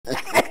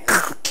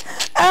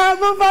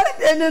mama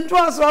and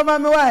trust my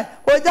wife.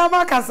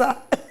 Ogyam kasa.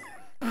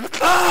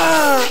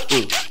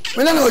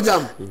 Me na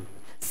Ogyam.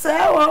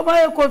 Say wa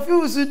ba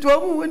confused to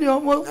omu when you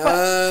mo.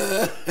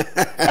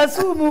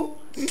 Asumu.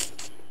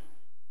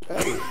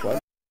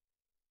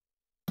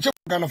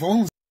 Ghana for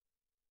who?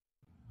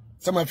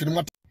 Some of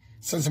you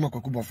sense my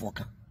Obofour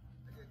ka.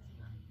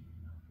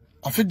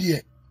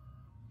 Afedie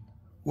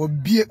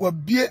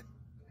wabie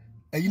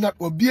ayina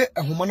wabie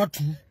ahoma na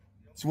tum.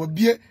 So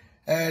wabie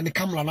ne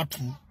kamera na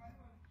tum.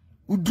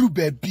 Udru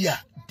baabi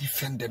a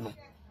defend no.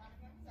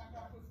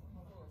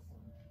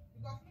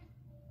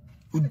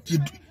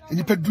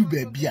 Enipa dru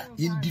baabi a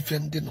yin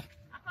defend no.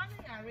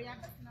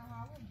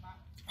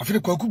 Afedie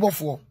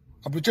Obofour,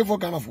 RtvGhana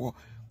Ghana for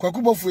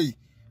Obofour yi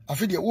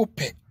afedie wo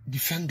pe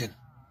defending.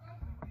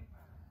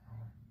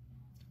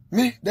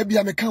 Me there be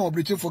a me kan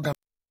RtvGhana Ghana.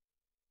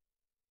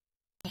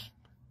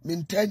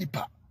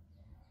 Mentalipa.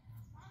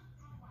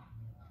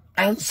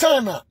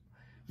 Ansana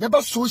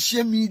meba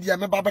social media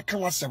meba beka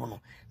wasem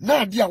no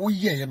na ade a wo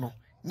ye no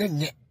na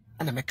nye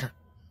ana meka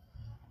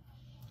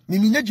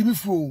miminya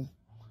jimifuo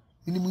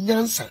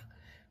minimunyansa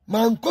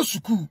manko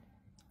suku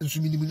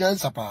ensu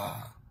minimunyansa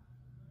pa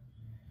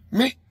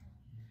me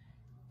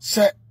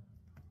se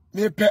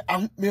me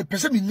pe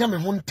se minya me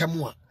ho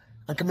ntem a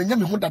anka menya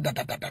me ho dada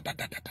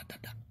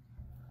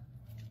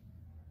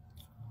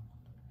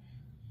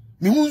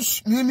mi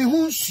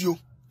hunsuo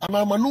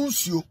amama no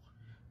nsuo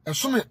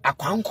eso me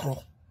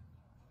akwankro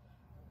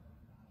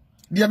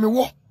dia me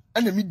wo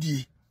ana me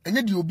die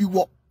enye die obi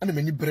wo ana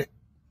mani bre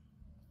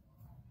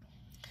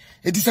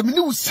edisa me ni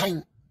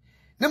usan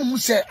na mu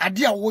se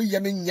ade a wo ye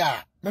ne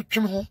nya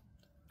metwe me ho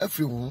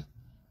afiri ho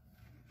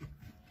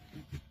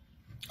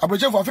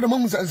abojefo afere mo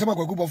musa nsema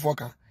Obofour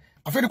ka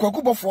afere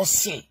Obofour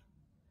se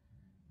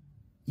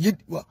ye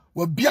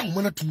wa bia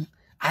ho na tum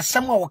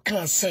asem a wo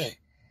kan se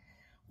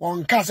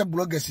won ka se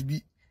bloggers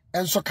bi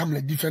enso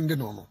kamla defend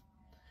no mo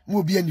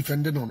obi an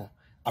defend no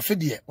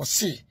afede o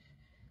se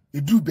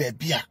edu ba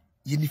bia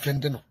ye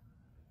defend no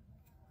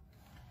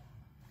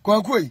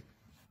kwakoi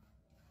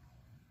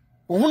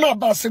wo na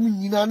ba asem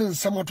nyina ne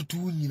nsem atoto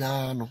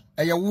nyina no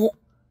eye wo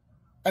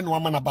ene wa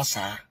mana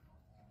basa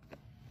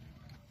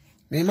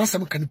ne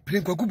masam kan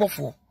pren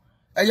Obofour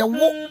eye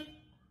wo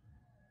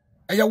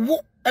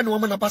ene wa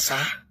mana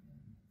basa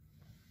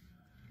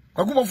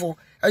Obofour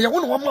eye wo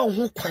no wa ma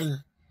ho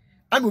kwan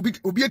ana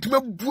obi etima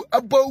bu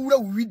abawura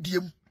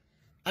widiem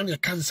ana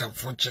cancer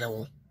fon kire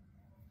wo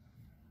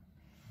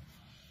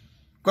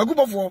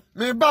Obofour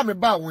me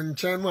ba won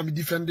nchen no am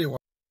defend wo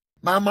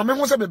ma me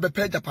ho se be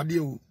bepa japade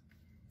o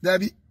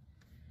dabi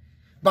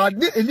ba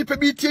de enipa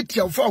bi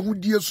tietia wo fa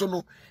hodie so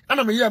no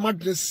ana me ye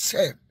madre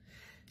se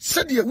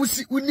de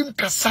wusi unim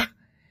kasa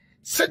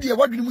se de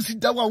wadwene musi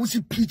dawa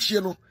wusi preach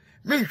no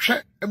me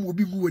hwe am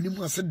obi mu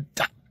wanim ase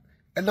da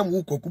enam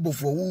wo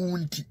Obofour wo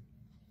nti.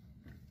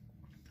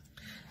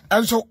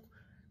 And so,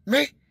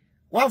 me,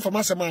 one for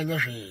Master Man,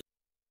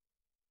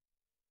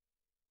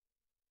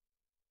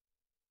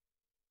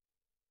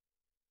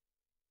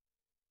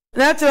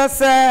 let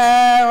us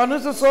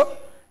on so,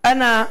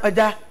 Anna,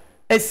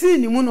 a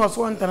scene moon was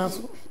one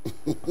tanaso.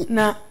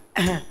 Na,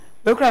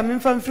 look at me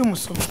from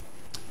Fumus.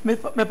 Me,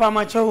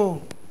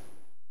 Pamacho.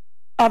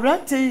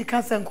 Abrante,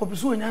 Cassan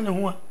Copisu and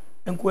Yana,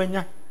 and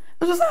Quenya.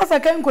 It was as I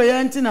can go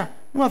Antina,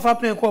 no fa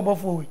play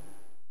Obofour.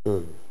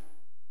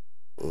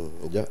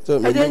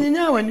 So I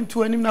know when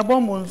to any na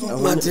bomb so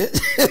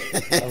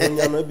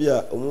anya no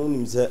bia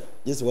omunim se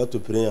yes what to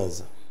pray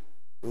answer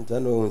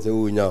ntano won se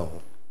wo nya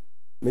ho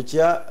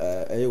mechia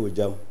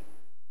Ogyam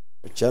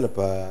mechia na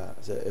pa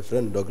a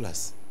friend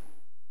Douglas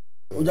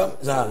Ogyam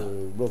za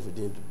both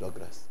din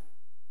Douglas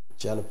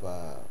mechia na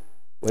pa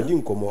wadi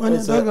nkomo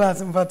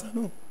Douglas mfata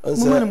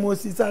no mo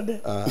sisa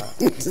de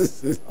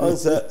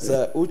onse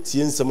se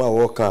utie nsema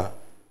wo ka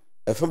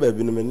efa ba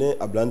bi no me ne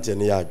ablante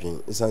ne ya adwen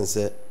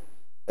isanse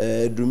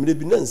drumire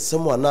bi na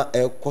nsem ana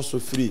ekoso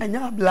free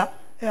anya abla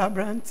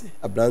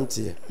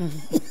abrante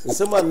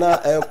nsem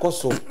ana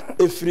ekoso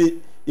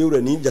efri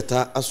yewura ni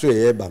jata aso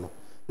yeba no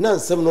na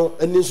nsem no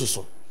ani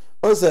nsoso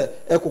onse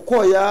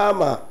ekokọ ya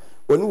ma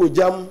woni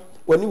Ogyam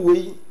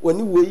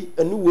woni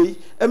wei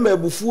ema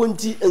abufuo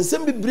nti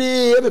nsem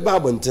bibre ebe ba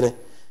abontene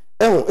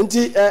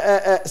nti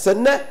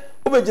senne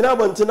obegina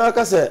abontene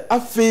aka se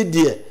afi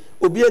de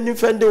obi ani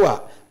fende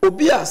wa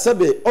obi a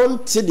sebe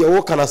onti de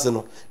wo kana se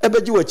no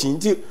ebeji wachi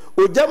nti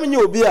Ogyam nye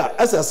obi a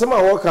asema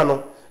wo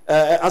kana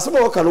asema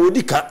wo kana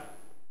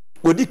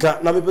odika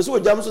na mepese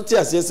Ogyam so te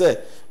ase se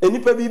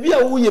enipa bibia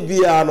wo ye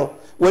bia no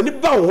wani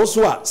ba wo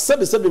so a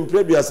sebe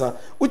mpreduasa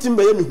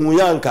utimba ye mihu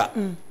yanka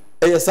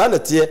eye sa na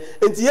te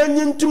enti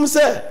yenyi ntum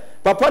se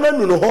papa na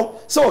nu no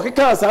ho se wo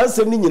keka asa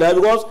nsem ni nyina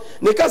because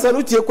ne kasa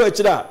no tie kwa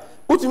akira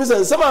utimi se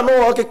nsema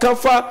no wo keka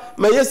fa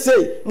ma ye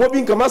sei mo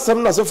bi nkama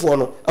sam na sefo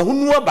no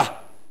ahunu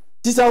aba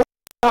tisa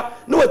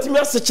no watimi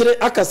asechire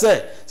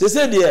akase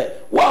se de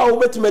wa wo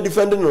betime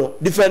defend no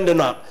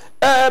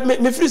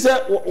me free se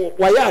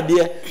wa ya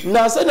de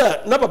na se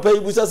na papa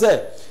ibusa se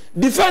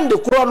defend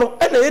kro no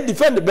e na ye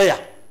defend be ya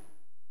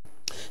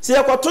se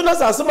yakoto na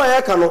sasema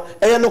ya ka no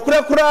eye no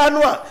kura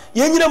no a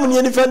yenyina mu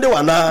ne defend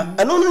wana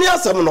eno no ne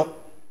asem no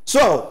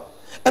so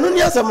eno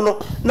ne asem no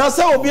na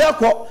se obi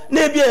akọ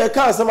na ebia ye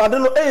ka asem ade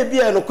no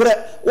ebia no kura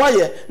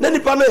waye na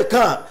nipa no ye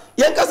ka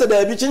yen kasa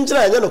da bi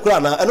chinchira enya no kura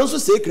na eno so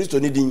se Kristo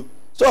ni din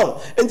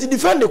so enti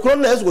defend the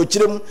crown na go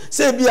kirem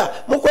se bia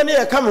mokọ ne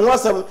ye ka me ho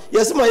asem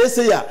yesema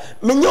yese ya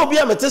menye obi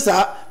a mete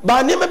sa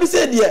ba ne ma bi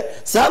se de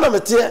sa na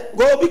mete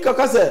go obi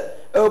kaka se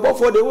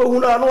Obofour de we hu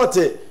na no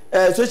te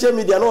social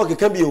media no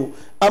keka bio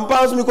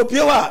ampa so mi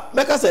kopie wa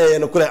meka se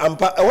no kure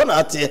ampa e wona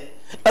ate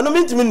eno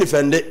mintimi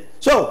defend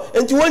so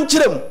enti won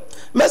kirem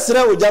mesre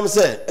Ogyam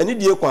se eni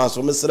die kwa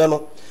so mesre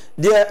no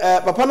de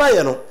papa na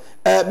ye no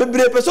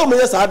bebre peso mo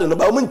ye sa ade no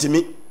ba mo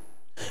ntimi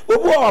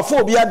obu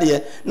afọ obi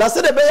ade na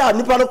se de be ya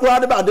nipa no kura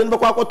de ba ade no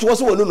kwa akoto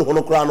so wonu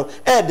no kura no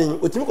edin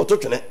otimi koto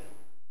twene.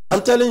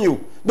 I'm telling you,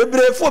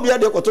 bebre fo bia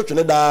de koto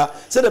twene da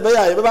se de be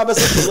ya ye be ba be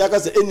se nya ka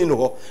se eni no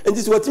ho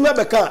enti se watimi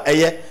abeka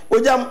eye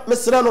Ogyam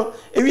mesre no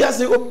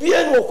ewiase obi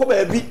eni wo ko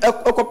ba bi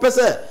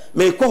ekopese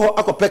me ko ho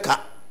akopeka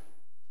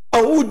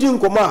awu di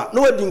nkoma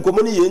na wadi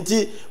nkoma ni ye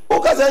enti o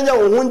ka se nya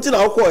wo ho nti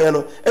na wo ye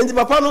no enti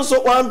papa no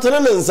so wa ntene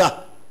ne nsa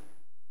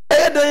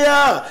eden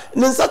ya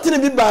ne nsa tene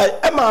bi bai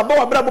e ma ba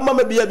wa bra bo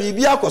mama bia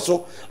bi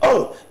akoso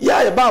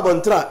ya ye ba bo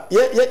ntra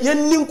ye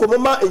ni nkoma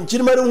ma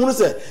enchirimare hunu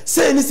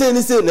se ni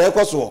na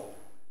ekoso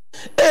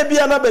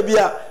bia na ba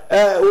bia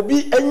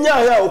obi enya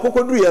ya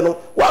okokoduru ye no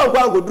wa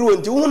nkwa nkoduru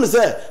nti hunu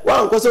se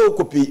wa nkwa se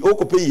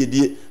okopi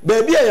yedie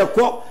ba bia ye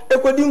kọ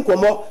ekodi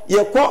nkomo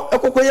ye kọ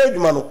ekokoye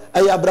adwuma no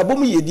aya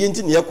brabom yedie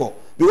nti ne ye kọ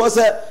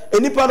because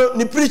enipa no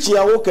ni preaching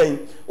ya wo kan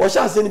wo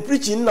sha se ni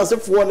preaching na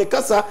sefo ne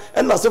kasa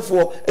na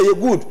sefo eye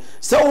good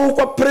se wo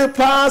ko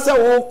prepare se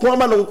wo ko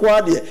ma no nko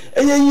ade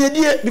eye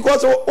yedie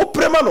because wo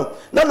prema no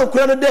na no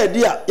kura no da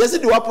dia yesi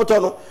di wapoto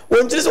no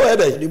wo ntiri se wo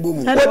ebe di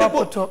bomu wo di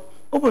poto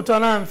opoto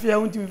na amfia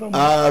untimi fam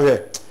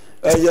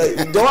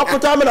de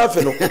wapoto amena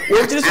fe no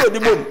wo ntiri se wo di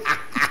bomu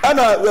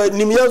ana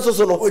nimye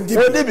so no wo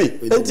debi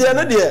enti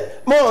ene de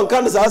mo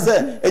nka no sa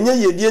se enye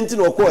yedie nti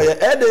no ko ye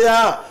ede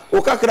ya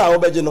o kakra wo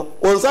beje no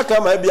o nsa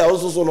ka ma bia wo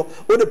so no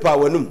wo de pa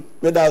wanum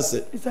me da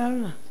se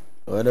isana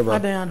o de ba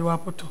adan ado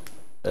wapoto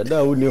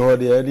da woni ho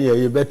de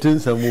ye betin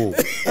samu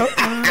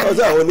o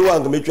za woni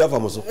wanga metwa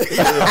fam so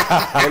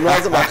eno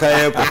aze maka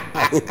ye ko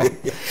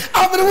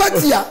Abere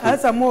watia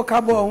asa mo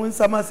ka bo hun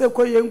sama se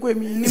ko ye nkwe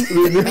mi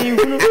ni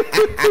hunu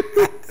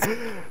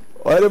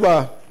o de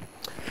ba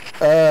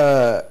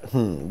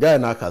guy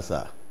na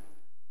kasa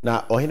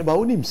na ohene ba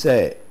wonim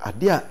se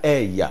ade a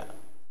eya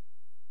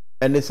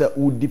ene se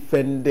u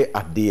defend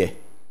ade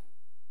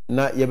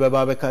na ye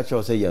beba be ka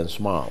che se yen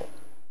smile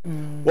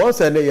won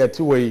se ne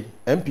yeti we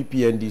MPP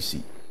NDC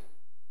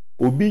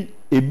obi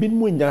ebin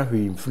mu nya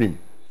hwe mfrim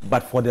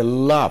but for the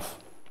love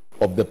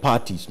of the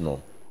parties no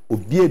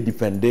obi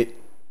defend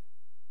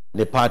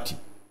the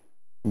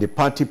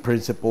party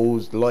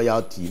principles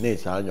loyalty ne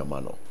sa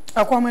anyoma no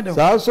akwamede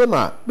sa so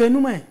na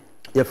benuma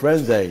your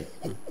friends say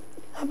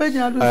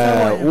abegina do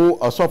say wo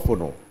asofo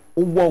no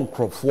wo won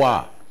krofo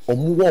a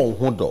omu won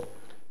hodo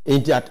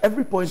and at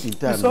every point in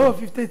time so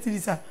 53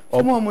 sir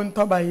omo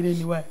ntoba ire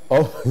ni wa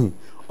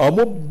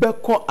omo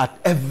beko at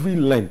every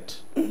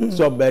length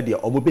somebody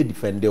omo be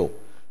defend o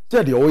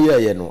say the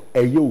oye no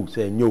eyo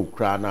say nyo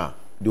kra na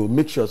they will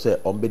make sure say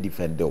omo be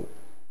defend o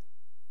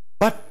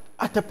but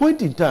at a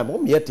point in time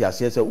omo yet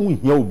ase say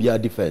unhia obi a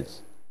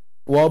defense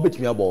wo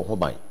betimi abo ho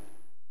ban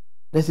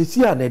na se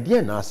si a na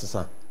de na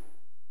asesa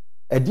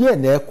ede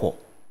na ekọ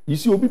you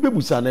see obi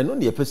bebusa na no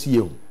na yefesi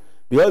yehu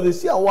because they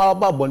see our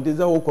bonde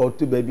za wo ko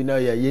to baby na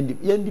ya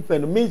yen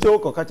defend me say wo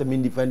ko catch me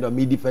defend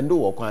me defend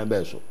wo kwan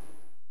be so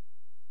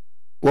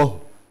wo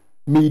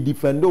me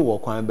defend wo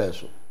kwan be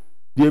so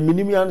de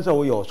minimi an say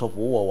wo ye osofo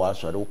wo wa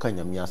asore wo kan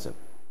nyame asem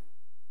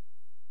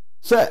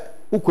say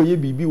wo koye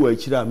bibi wa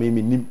akira me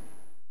nim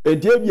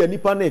enti bia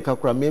nipa na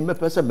ekakura me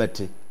mepese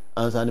mete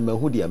ansa ne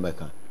mahu de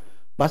emeka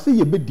ba say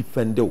ye be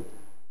defend wo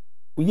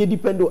ye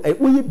depend on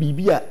we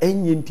bibi a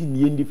enye nti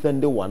ne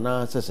defend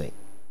wana sesen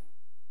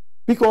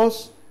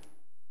because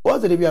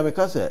what the bia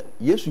meka say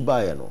yesu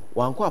bae no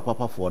wanko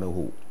apapa fo ne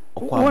ho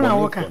okwa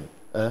woka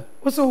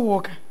so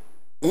woka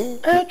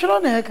choro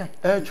na eka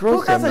choro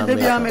ka say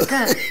bia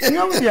meka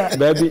nyam bia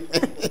baby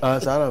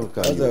sara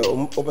ka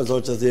o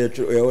peso che say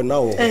e na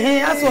wo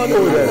aso no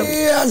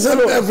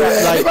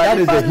like that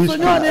is the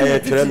history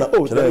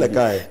choro na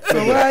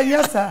kai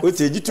yes sir o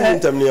te jitu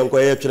ntam ne enko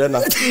e choro na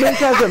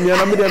meka say me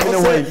na me de me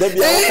ho da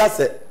bia o ka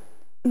say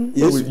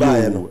yesu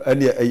bae no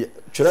ene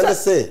choro na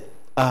say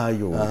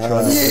ayo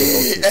choro na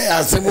say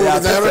asemu na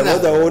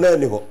da wona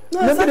ni ho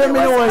na me de me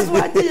ho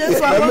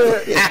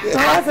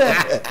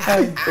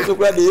so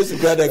kwa de yesu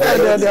kwa da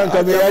ga de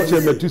anka me ya che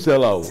me tu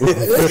sela o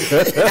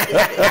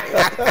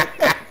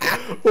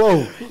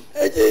oh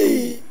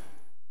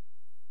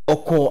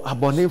oko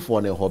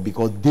abonefo ne ho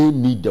because they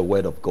need the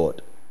word of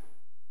God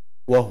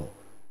wow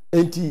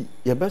enti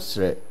ye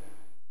besre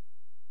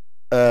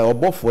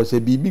Obofour se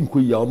bibi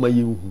nkoyi a o ma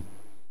yehu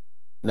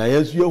na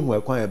yesu yehu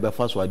ekwan ye be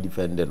fa so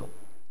defend no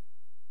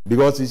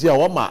because you see a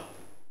woma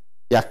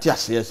ya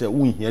tiase se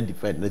unhia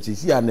defend na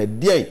see na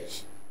dey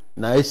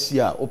na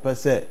esia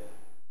opese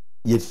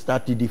ye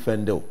start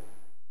defender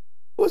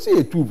o se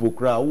e tu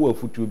vokra wo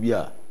afutu bi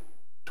a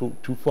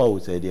too far o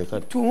say dey ka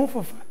too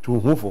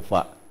ho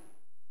fofa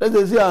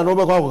let's say an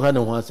over kwa ka ne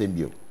ho asem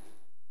bio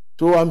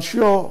so I'm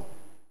sure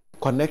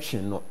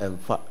connection no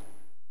emfa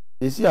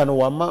esi an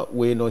wama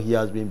we no he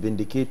has been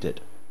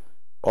vindicated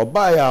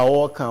oba ya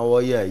o kan wo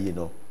ya yi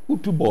no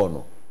utu bo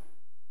no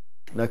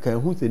na kan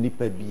hu se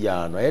nipa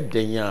bia no e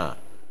den a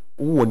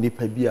wo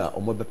nipa bia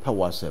omo be pa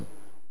wasem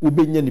wo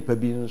benya nipa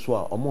bi nso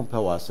a omo pa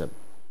wasem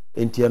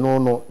enti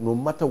no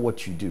matter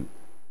what you do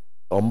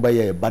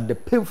but the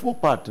painful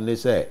part they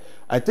say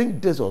I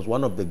think this was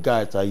one of the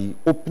guys that he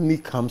openly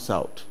comes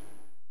out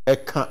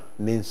eka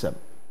ninsem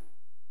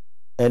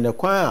and the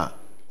choir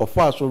of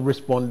us will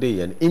respond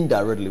and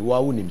indirectly why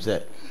wouldn't him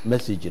say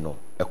message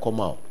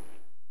come out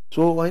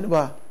so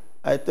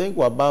I think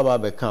what Baba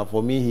become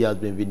for me he has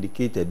been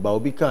vindicated but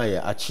obi kan ye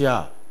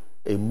achia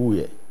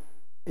emuye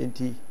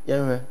enti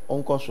yenwe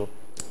onko so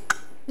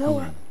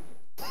yawa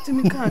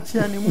timi kan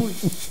achia ne mu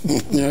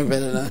ya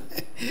bela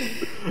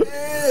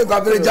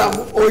kwa bele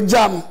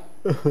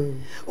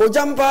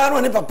Ogyam pa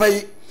no ne papa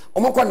yi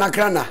omokọ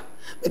nakra na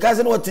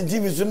because no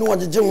TV so no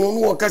wajeje ho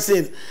no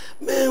wakase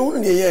me hu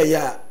ne ye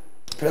ya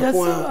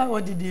preko a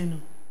wodidi no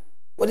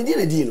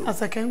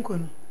asakenko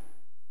no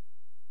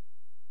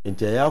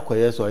enti ya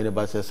akoye so ine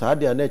ba se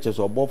saade na eche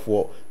so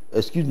Obofour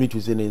excuse me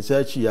to say in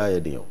search ya ye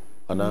den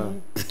ana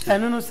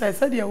eno no say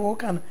saade wo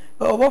kan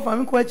Obofour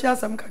mi ko achi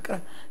asam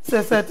kakra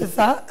se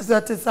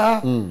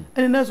sa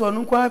ene na so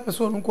no kwa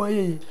person no kwa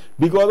ye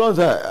because on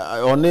say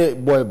on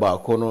boy ba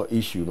kono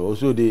issue no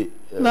so the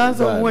na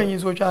so won yin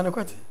so twa ne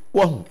kwate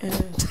wo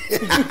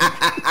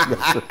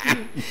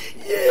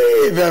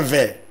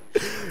ve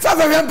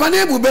fa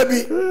mpane bu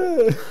baby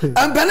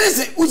mpane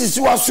se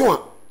usisi waso a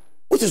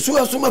usisi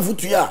waso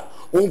mafutu ya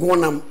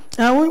onkonam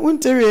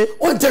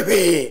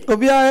wontewe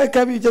obi a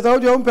ka bi jeta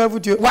odi on pa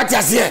futu what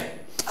you say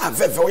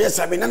fe o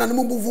yesabe na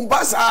no bufu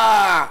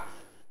mpasa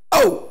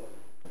oh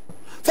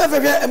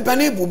fe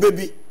mpane bu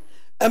baby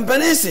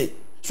mpane se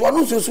so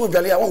anu so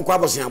dwale a won kwa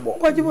bosen abo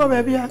kwajibu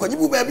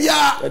baby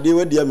a ade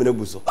wadi amena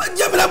buso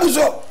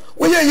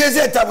wo ye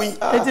yeze tabu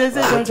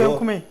ejeze jonjo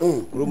kume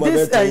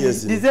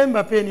this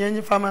December pay ni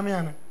enyi fama me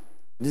ana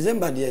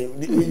December de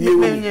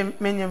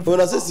menyem for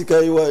na sika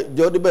yi wa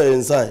jodi ba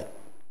inside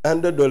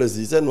 $100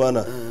 he said no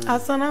ana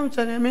asana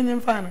mchane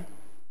menyem fana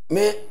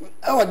me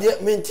awa de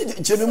me nti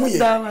chebe mu ye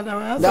dama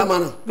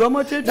no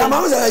gomo cheche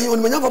dama za yi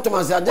on menya foto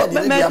man se ade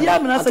de dia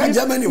aka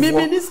Germany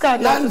for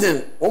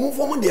London omo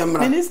fo mo de mra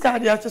minister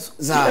dia cheso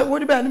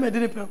wodi ba ni me de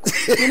ne preko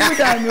ni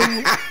da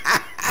nyomu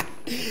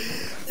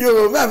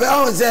yo me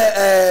on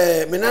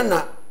say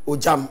menana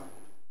Ogyam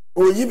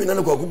oyi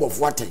menana kwa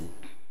Obofour aten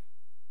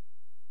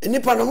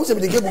nipa no mo se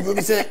bi de gebu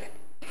bi se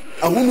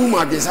ahunu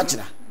ma de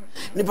sachira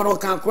nipa no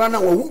kan kura na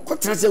wo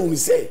kwatra se unu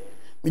se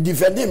me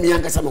defend me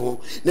yankasa me ho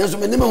na so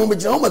me ne me ho me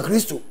gina ho ma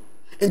Kristo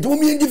enti wo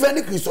me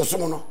defend Kristo so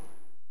no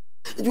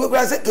enti wo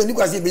kura se kani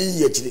kwa se be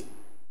yi akire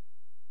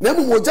na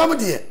mo Ogyam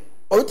de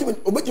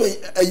obetimi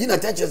ayi na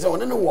tache se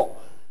wona ne wo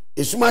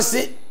esuma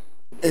se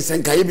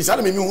esenkaye bi sa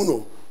na me hu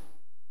no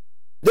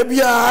de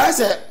bia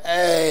se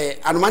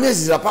anumane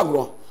ezira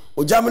pagro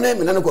Ogyam ne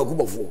me na kwa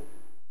Obofour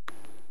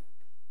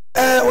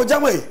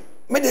Ogyam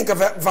me de nka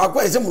fa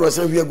kwa ese muro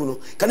san wiagu no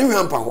ka ne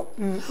hwan pa ho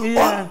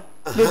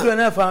de do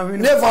na fa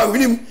hwini ne fa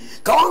hwini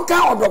ka on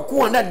ka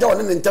odoko na de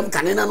on ne ntam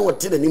kane na no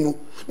wote na nimu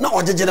na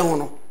ogegere ho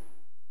no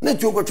na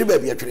ti okotwe ba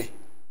bia twere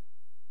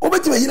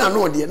obetime yi na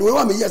no de no we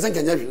wa me yi asan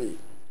kanya hwini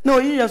no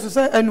yi yeso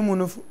sa anumu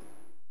no fu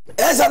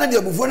esa na de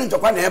Obofour ne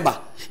ntokwa na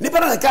eba ni pa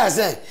na ka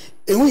se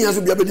ehu yan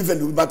so bia be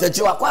defend ba ta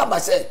chi wa kwa ba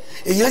se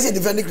eyan se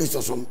defend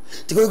Kristo som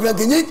ti ko kura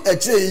kenye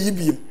akire yi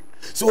biem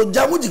so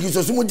Ogyam ji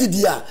Kristo som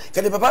didi a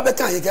ke de papa be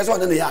kan ye ke so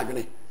na ya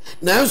adwene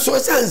na so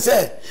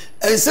sense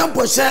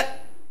ensampo hye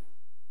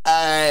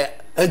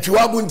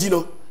antwa bunti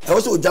no e wo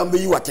so Ogyam be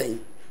yi waten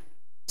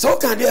so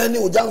kan de ne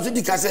Ogyam so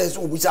di ka se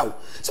so obusa wo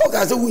so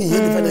ka se wo yi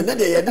defend na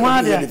de ye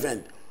de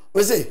defend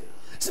we say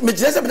me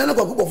kire se be na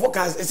kwa Obofour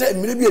ka se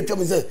mire bi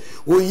atwam se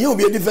wo yi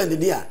obi defend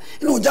de a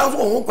ne Ogyam so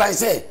ho kwan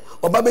se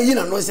oba be yi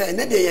na no se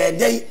ne de ye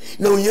den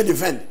na wo yi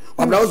defend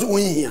obra so wo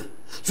yi hia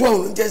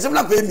so nte se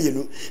na kwa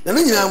emienu na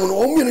no nyina mu no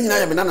o mienu nyina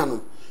ya me nana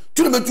no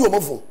tu na metu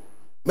Obofour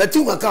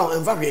metu maka o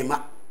enfa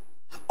hwema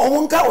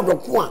o nka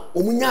odoko a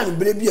o munya no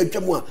bere bi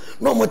atwam a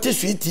na o mote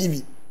Sweet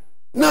TV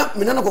na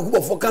me nana kwa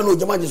Obofour ka na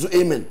Ogyam age so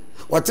amen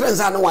wa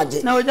trensa na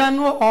waje na Ogyam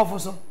no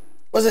off so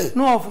o se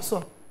no off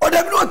so o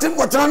da bi no tem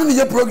ko tran no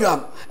ye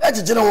program e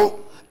jejere ho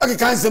e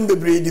kan sem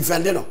bebre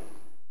defend no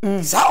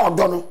sa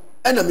odo no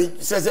e na me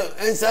se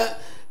ensa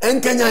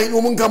enkanya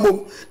no mun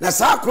kamom na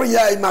sa akro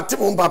ya mate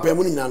mo papa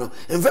mu nyina no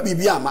emfa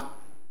bibia ama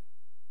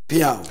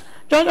pia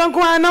jonjon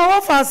ko na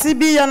wo fasi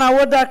bi ya na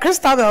woda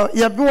Christabel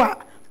yebua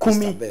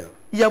kumi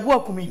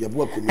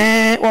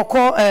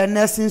woko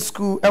nursing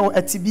school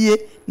atibie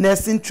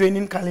nursing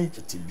training college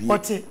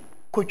wote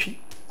kotwi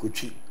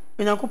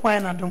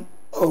onyankopon na dom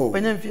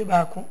onye mfie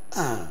baako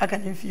aka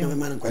nye mfie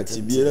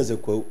atibie na se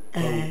kwa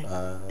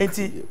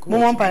enti mo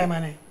mo mpa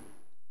mane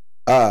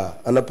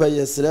anapa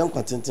yesere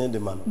nkwatintin de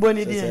ma no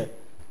boni die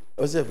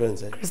o se friend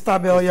say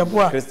Christabel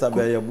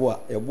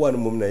yeboa no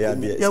mum na ya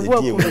de se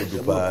din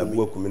wo pa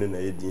bo kumene na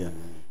ye din a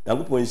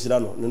Yankopɔn nhyira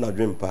no ne na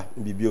dwempa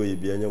bibia o ye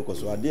bia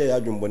nyenkoso ade ya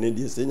dwembɔne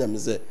die se nyame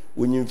se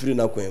wonyi mfiri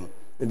na kwan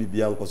mu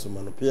bibia nkoso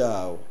ma no pia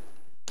o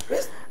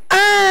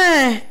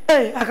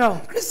akaw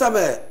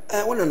Christabel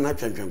wona na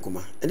twentwen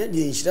kuma ene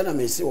die nhyira na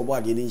me se wo bo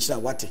ade ne nhyira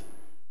wate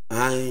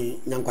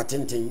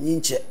nyankwatenten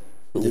nyinche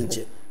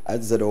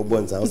azere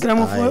obonza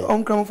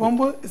onkramofo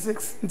 6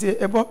 nti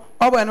ebo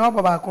obo na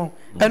obo ba kon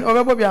en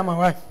obebo bia ma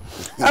wa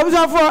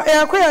abuzafo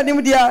akoya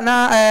nim dia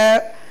na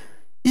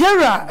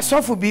yera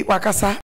sofu bi wakasa